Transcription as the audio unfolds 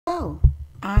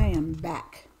I am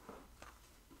back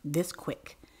this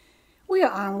quick. We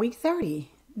are on week 30.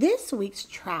 This week's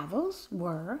travels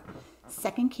were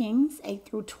 2 Kings 8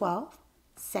 through 12,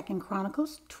 2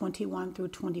 Chronicles 21 through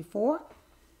 24,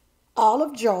 all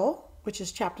of Joel, which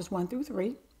is chapters 1 through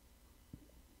 3.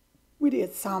 We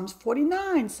did Psalms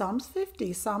 49, Psalms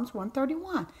 50, Psalms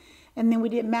 131, and then we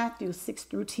did Matthew 6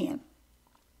 through 10.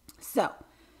 So,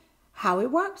 how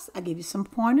it works, I give you some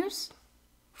pointers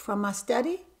from my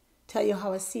study, tell you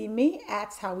how I see me,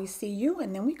 ask how we see you,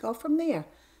 and then we go from there.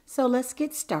 So let's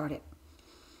get started.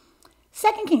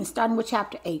 2 Kings, starting with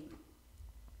chapter 8.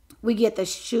 We get the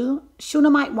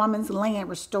Shunammite woman's land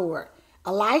restored.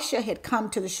 Elisha had come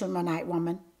to the Shunammite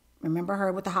woman. Remember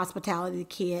her with the hospitality, the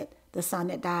kid, the son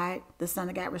that died, the son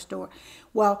that got restored.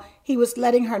 Well, he was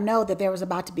letting her know that there was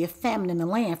about to be a famine in the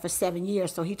land for 7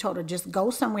 years. So he told her, just go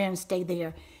somewhere and stay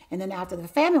there. And then after the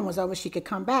famine was over, she could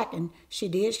come back. And she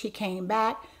did. She came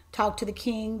back, talked to the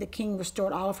king. The king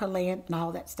restored all of her land and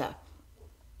all that stuff.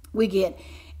 We get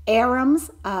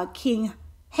Aram's King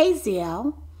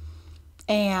Hazael.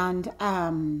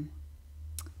 And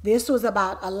this was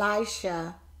about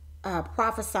Elisha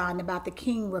prophesying about the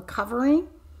king recovering.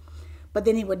 But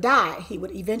then he would die. He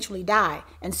would eventually die.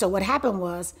 And so what happened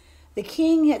was the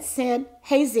king had sent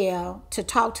Hazael to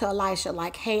talk to Elisha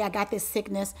like, hey, I got this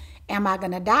sickness. Am I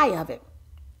going to die of it?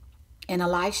 And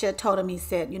Elisha told him, he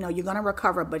said, you're going to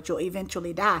recover, but you'll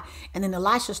eventually die. And then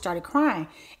Elisha started crying.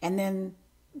 And then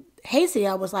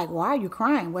Hazael was like, why are you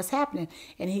crying? What's happening?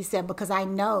 And he said, because I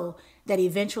know that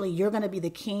eventually you're going to be the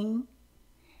king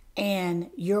and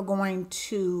you're going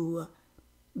to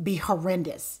be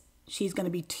horrendous. She's going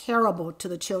to be terrible to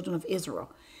the children of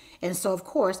Israel. And so, of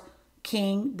course,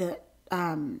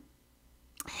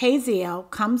 Hazael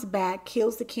comes back,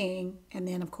 kills the king, and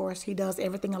then, of course, he does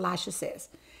everything Elisha says.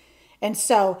 And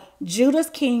so Judah's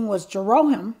king was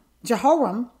Jehoram.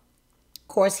 Of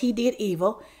course, he did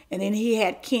evil. And then he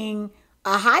had King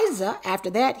Ahijah. After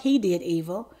that, he did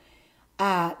evil.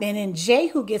 And then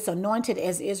Jehu gets anointed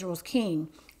as Israel's king.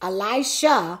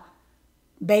 Elisha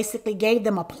basically gave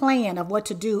them a plan of what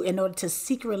to do in order to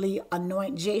secretly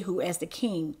anoint Jehu as the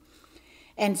king.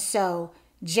 And so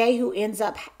Jehu ends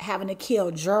up having to kill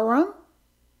Joram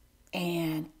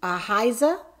and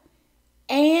Ahijah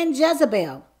and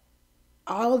Jezebel.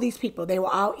 All of these people, they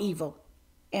were all evil.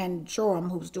 And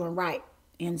Joram, who was doing right,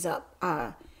 ends up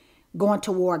going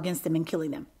to war against them and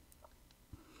killing them.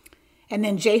 And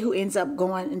then Jehu ends up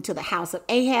going into the house of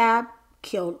Ahab,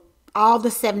 killed all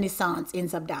the 70 sons,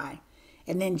 ends up dying.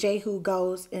 And then Jehu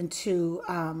goes into,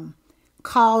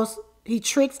 he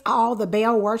tricks all the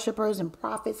Baal worshipers and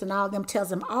prophets and all of them, tells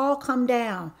them all come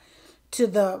down to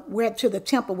the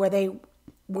temple where they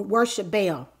would worship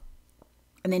Baal.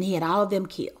 And then he had all of them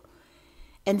killed.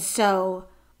 And so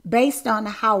based on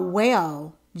how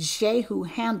well Jehu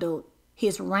handled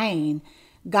his reign,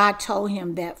 God told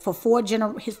him that for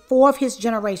four of his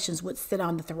generations would sit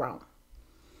on the throne.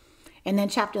 And then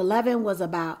chapter 11 was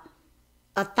about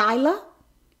Athaliah.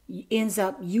 Ends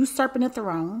up usurping the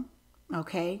throne,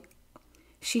 okay?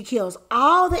 She kills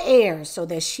all the heirs so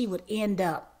that she would end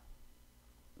up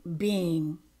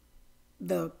being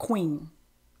the queen,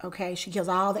 okay? She kills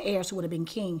all the heirs who would have been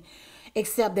king,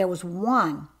 except there was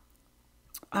one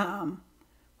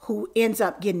who ends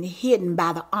up getting hidden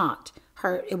by the aunt.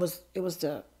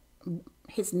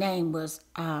 His name was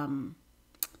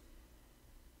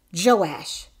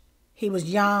Joash. He was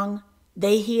young.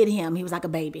 They hid him. He was like a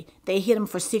baby. They hid him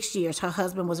for 6 years. Her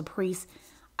husband was a priest.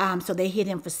 So they hid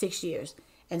him for 6 years.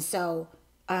 And so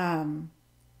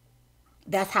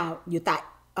that's how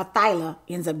Athaliah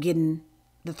ends up getting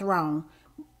the throne.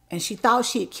 And she thought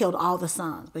she had killed all the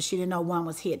sons, but she didn't know one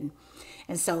was hidden.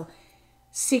 And so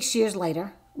 6 years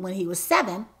later, when he was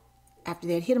 7, after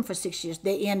they had hid him for 6 years,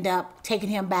 they end up taking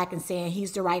him back and saying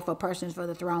he's the rightful person for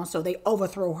the throne. So they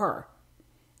overthrow her.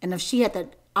 And if she had the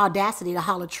audacity to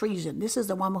holler treason, this is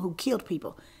the woman who killed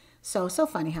people. So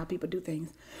funny how people do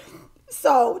things.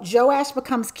 So Joash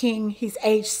becomes king. He's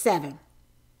age 7.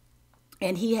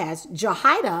 And he has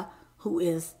Jehoiada, who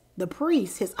is the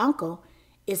priest, his uncle,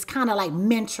 is kind of like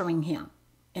mentoring him.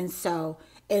 And so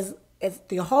as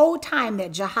the whole time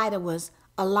that Jehoiada was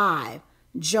alive,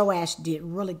 Joash did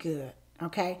really good.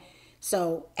 Okay.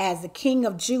 So as the king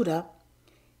of Judah,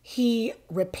 he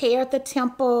repaired the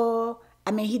temple.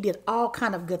 I mean, he did all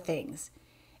kind of good things.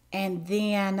 And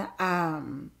then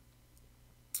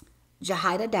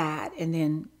Jehoiada died, and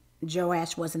then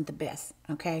Joash wasn't the best,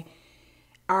 okay?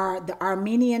 The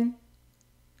Armenian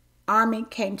army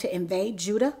came to invade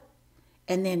Judah,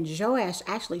 and then Joash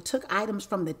actually took items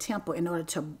from the temple in order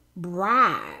to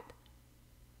bribe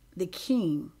the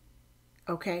king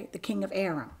okay, the king of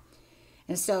Aram.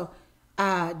 And so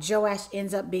Joash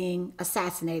ends up being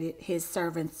assassinated. His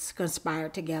servants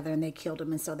conspired together and they killed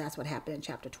him. And so that's what happened in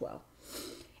chapter 12.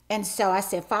 And so I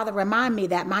said, Father, remind me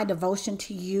that my devotion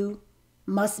to you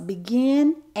must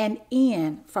begin and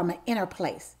end from an inner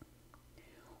place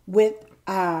with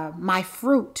my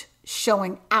fruit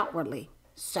showing outwardly.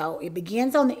 So it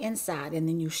begins on the inside and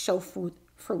then you show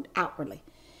fruit outwardly.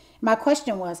 My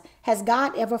question was, has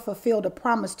God ever fulfilled a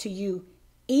promise to you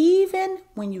even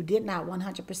when you did not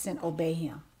 100% obey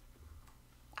him?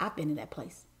 I've been in that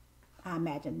place. I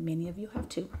imagine many of you have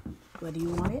too, whether you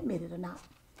want to admit it or not.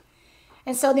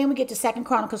 And so then we get to 2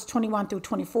 Chronicles 21 through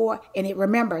 24. And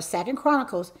remember, 2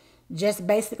 Chronicles just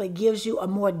basically gives you a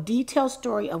more detailed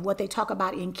story of what they talk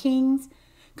about in Kings.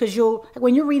 Because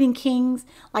when you're reading Kings,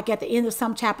 like at the end of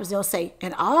some chapters, they'll say,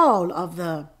 and all of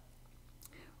the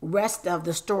rest of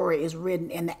the story is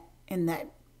written in the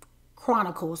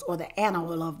Chronicles or the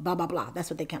annal of blah, blah, blah.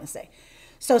 That's what they kind of say.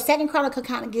 So 2 Chronicle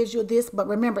kind of gives you this, but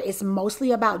remember, it's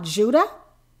mostly about Judah.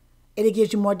 It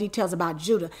gives you more details about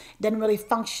Judah. It doesn't really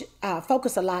focus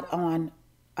a lot on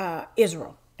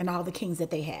Israel and all the kings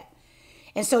that they had.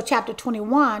 And so chapter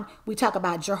 21, we talk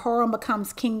about Jehoram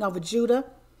becomes king over Judah.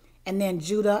 And then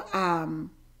Judah,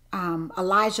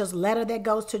 Elijah's letter that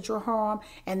goes to Jehoram.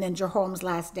 And then Jehoram's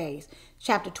last days.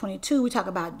 Chapter 22, we talk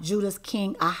about Judah's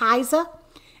king Ahijah.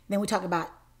 Then we talk about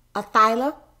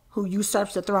Athaliah, who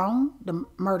usurps the throne, the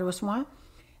murderous one.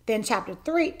 Then chapter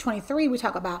 23, we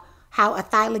talk about how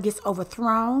Athaliah gets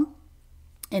overthrown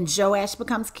and Joash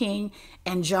becomes king,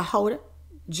 and Jehoiada,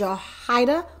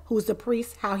 who's the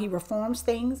priest, how he reforms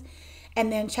things.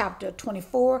 And then chapter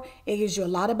 24, it gives you a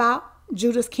lot about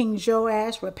Judah's king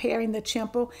Joash repairing the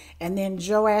temple, and then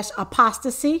Joash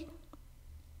apostasy.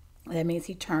 That means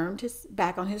he turned his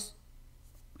back on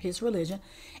his religion.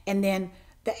 And then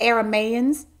the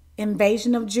Arameans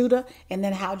invasion of Judah, and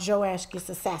then how Joash gets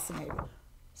assassinated.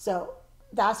 So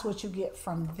that's what you get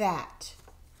from that.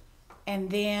 And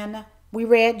then we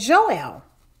read Joel,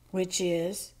 which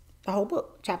is the whole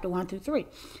book, chapter 1 through 3.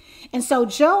 And so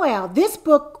Joel, this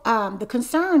book, the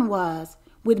concern was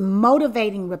with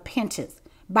motivating repentance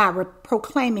by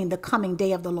proclaiming the coming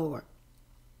day of the Lord.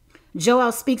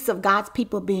 Joel speaks of God's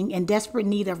people being in desperate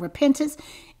need of repentance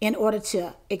in order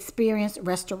to experience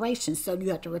restoration. So you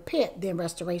have to repent, then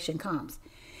restoration comes.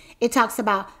 It talks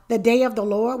about the day of the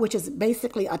Lord, which is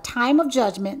basically a time of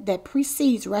judgment that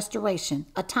precedes restoration,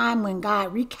 a time when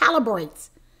God recalibrates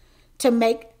to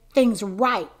make things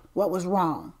right what was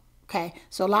wrong. Okay,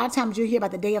 so a lot of times you hear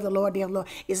about the day of the Lord, day of the Lord.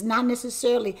 It's not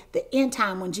necessarily the end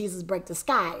time when Jesus breaks the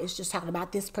sky. It's just talking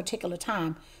about this particular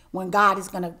time when God is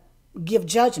going to give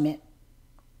judgment.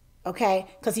 Okay,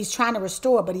 because he's trying to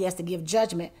restore, but he has to give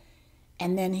judgment.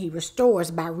 And then he restores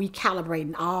by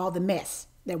recalibrating all the mess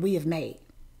that we have made.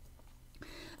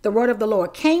 The word of the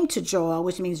Lord came to Joel,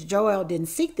 which means Joel didn't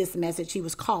seek this message. He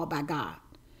was called by God.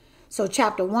 So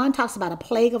chapter 1 talks about a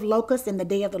plague of locusts in the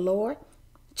day of the Lord.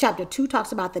 Chapter 2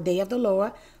 talks about the day of the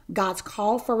Lord, God's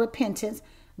call for repentance,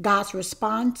 God's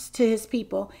response to his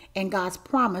people, and God's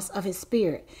promise of his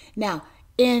spirit. Now,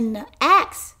 in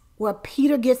Acts, where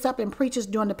Peter gets up and preaches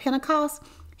during the Pentecost,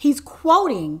 he's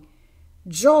quoting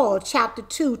Joel chapter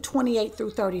 2, 28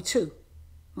 through 32.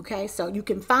 Okay, so you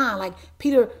can find, like,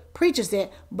 Peter preaches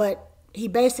it, but he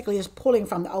basically is pulling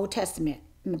from the Old Testament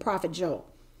and the prophet Joel.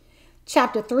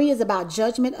 Chapter 3 is about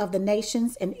judgment of the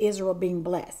nations and Israel being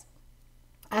blessed.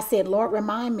 I said, Lord,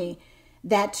 remind me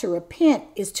that to repent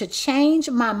is to change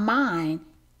my mind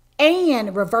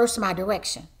and reverse my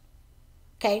direction.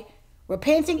 Okay,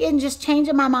 repenting isn't just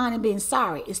changing my mind and being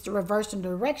sorry. It's to reverse the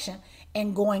direction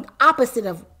and going opposite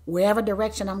of wherever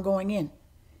direction I'm going in.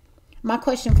 My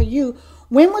question for you,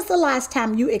 when was the last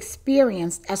time you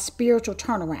experienced a spiritual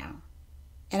turnaround?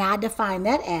 And I define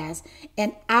that as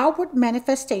an outward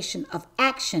manifestation of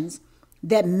actions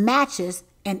that matches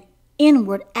an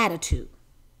inward attitude.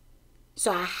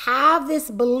 So I have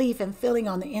this belief and feeling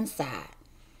on the inside,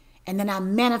 and then I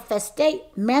manifest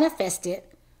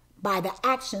it by the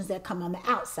actions that come on the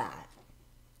outside.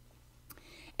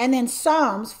 And then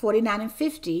Psalms 49 and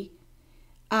 50,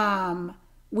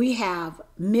 we have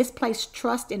misplaced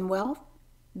trust in wealth.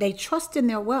 They trust in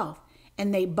their wealth,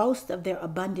 and they boast of their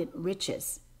abundant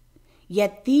riches.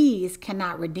 Yet these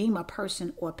cannot redeem a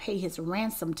person or pay his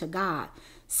ransom to God,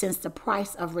 since the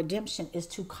price of redemption is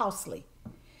too costly.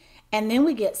 And then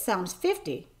we get Psalms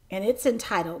 50, and it's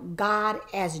entitled God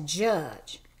as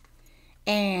Judge.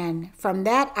 And from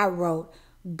that I wrote,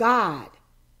 God,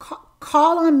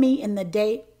 call on me in the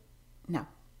day. No,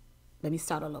 let me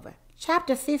start all over.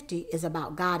 Chapter 50 is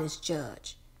about God as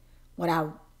Judge. What I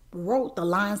wrote, the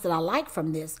lines that I like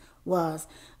from this was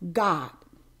God.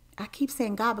 I keep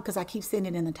saying God because I keep seeing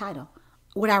it in the title.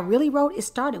 What I really wrote, it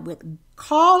started with,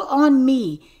 call on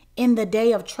me in the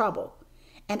day of trouble,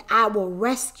 and I will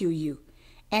rescue you,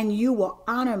 and you will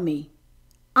honor me.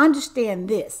 Understand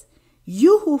this.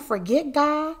 You who forget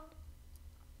God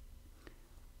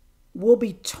will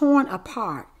be torn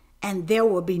apart, and there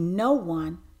will be no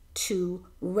one to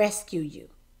rescue you.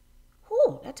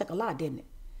 Whew, that took a lot, didn't it?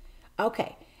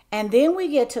 Okay. And then we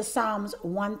get to Psalms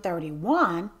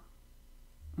 131.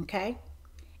 Okay.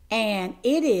 And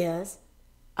it is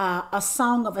a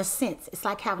song of ascents. It's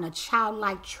like having a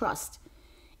childlike trust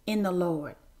in the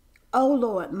Lord. Oh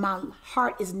Lord, my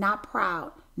heart is not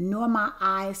proud, nor my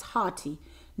eyes haughty,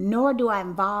 nor do I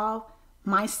involve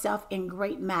myself in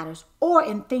great matters or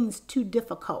in things too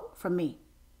difficult for me.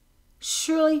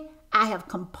 Surely I have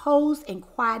composed and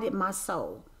quieted my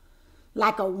soul.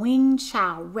 Like a winged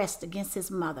child rests against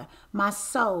his mother, my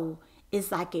soul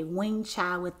is like a winged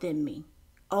child within me.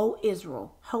 O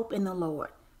Israel, hope in the Lord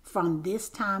from this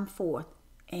time forth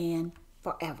and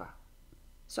forever.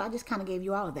 So I just kind of gave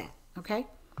you all of that, okay?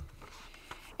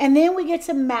 And then we get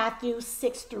to Matthew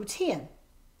 6 through 10,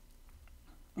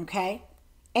 okay?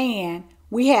 And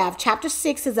we have chapter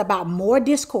 6 is about more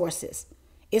discourses.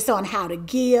 It's on how to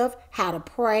give, how to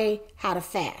pray, how to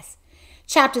fast.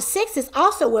 Chapter 6 is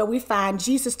also where we find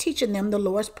Jesus teaching them the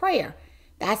Lord's Prayer.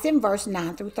 That's in verse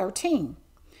 9 through 13.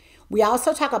 We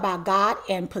also talk about God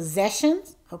and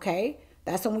possessions, okay?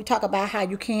 That's when we talk about how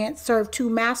you can't serve two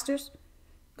masters.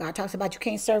 God talks about you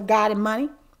can't serve God and money.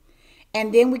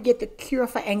 And then we get the cure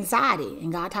for anxiety.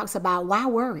 And God talks about why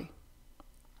worry?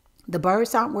 The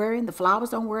birds aren't worrying. The flowers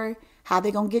don't worry. How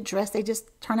they going to get dressed? They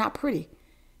just turn out pretty.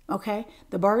 Okay?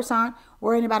 The birds aren't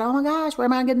worrying about, oh my gosh, where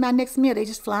am I going to get my next meal? They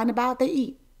just flying about, they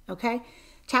eat. Okay?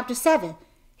 Chapter 7,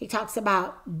 he talks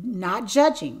about not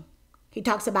judging. He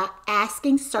talks about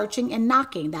asking, searching, and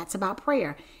knocking. That's about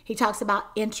prayer. He talks about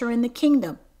entering the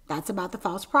kingdom. That's about the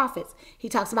false prophets. He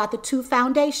talks about the two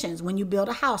foundations when you build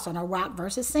a house on a rock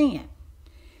versus sand.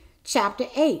 Chapter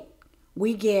 8,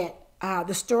 we get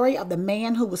the story of the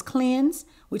man who was cleansed.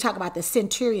 We talk about the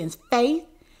centurion's faith.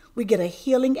 We get a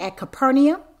healing at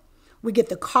Capernaum. We get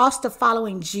the cost of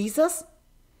following Jesus.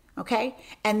 Okay.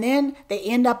 And then they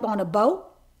end up on a boat.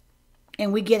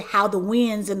 And we get how the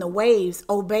winds and the waves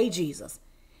obey Jesus.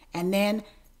 And then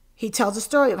he tells a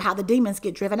story of how the demons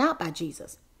get driven out by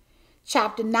Jesus.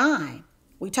 Chapter 9,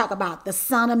 we talk about the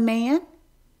Son of Man.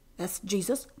 That's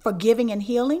Jesus, forgiving and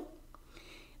healing.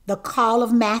 The call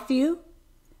of Matthew.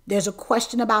 There's a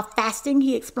question about fasting,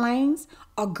 he explains.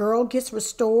 A girl gets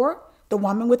restored. The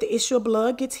woman with the issue of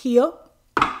blood gets healed.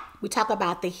 We talk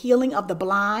about the healing of the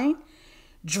blind,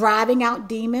 driving out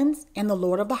demons, and the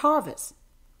Lord of the harvest.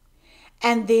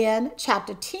 And then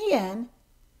chapter 10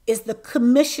 is the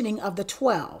commissioning of the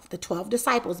 12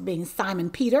 disciples being Simon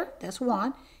Peter, that's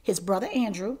one, his brother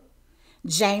Andrew,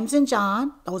 James and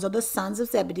John, those are the sons of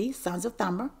Zebedee, sons of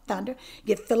thunder. You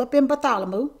get Philip and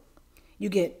Bartholomew. You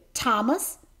get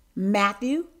Thomas,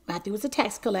 Matthew was a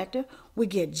tax collector. We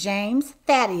get James,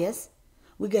 Thaddeus.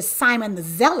 We get Simon the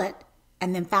Zealot.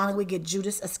 And then finally we get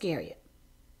Judas Iscariot.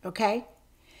 Okay?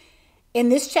 In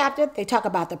this chapter, they talk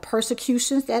about the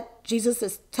persecutions that Jesus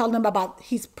is telling them about.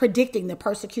 He's predicting the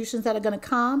persecutions that are going to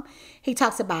come. He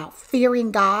talks about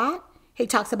fearing God. He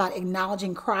talks about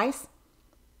acknowledging Christ.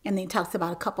 And then he talks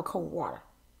about a cup of cold water.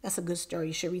 That's a good story.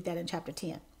 You should read that in chapter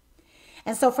 10.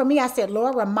 And so for me, I said,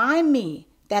 Lord, remind me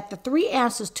that the three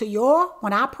answers to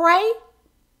when I pray,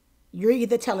 you're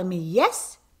either telling me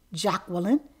yes,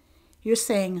 Jacqueline. You're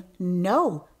saying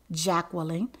no,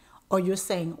 Jacqueline. Or you're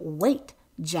saying wait,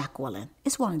 Jacqueline.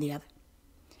 It's one or the other.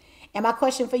 And my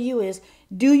question for you is,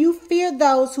 do you fear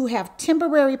those who have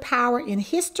temporary power in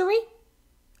history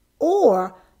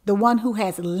or the one who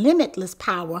has limitless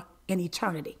power in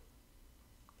eternity?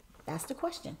 That's the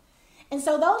question. And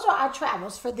so those are our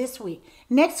travels for this week.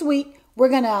 Next week, we're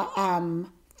going to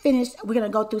we're going to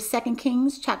go through 2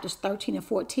 Kings chapters 13 and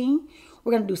 14.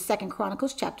 We're going to do 2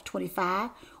 Chronicles chapter 25.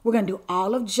 We're going to do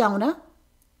all of Jonah.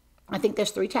 I think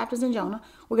there's 3 chapters in Jonah.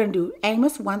 We're going to do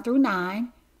Amos 1 through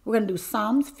 9. We're going to do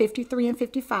Psalms 53 and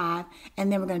 55.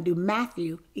 And then we're going to do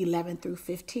Matthew 11 through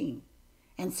 15.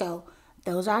 And so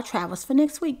those are our travels for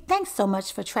next week. Thanks so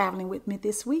much for traveling with me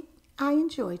this week. I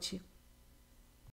enjoyed you.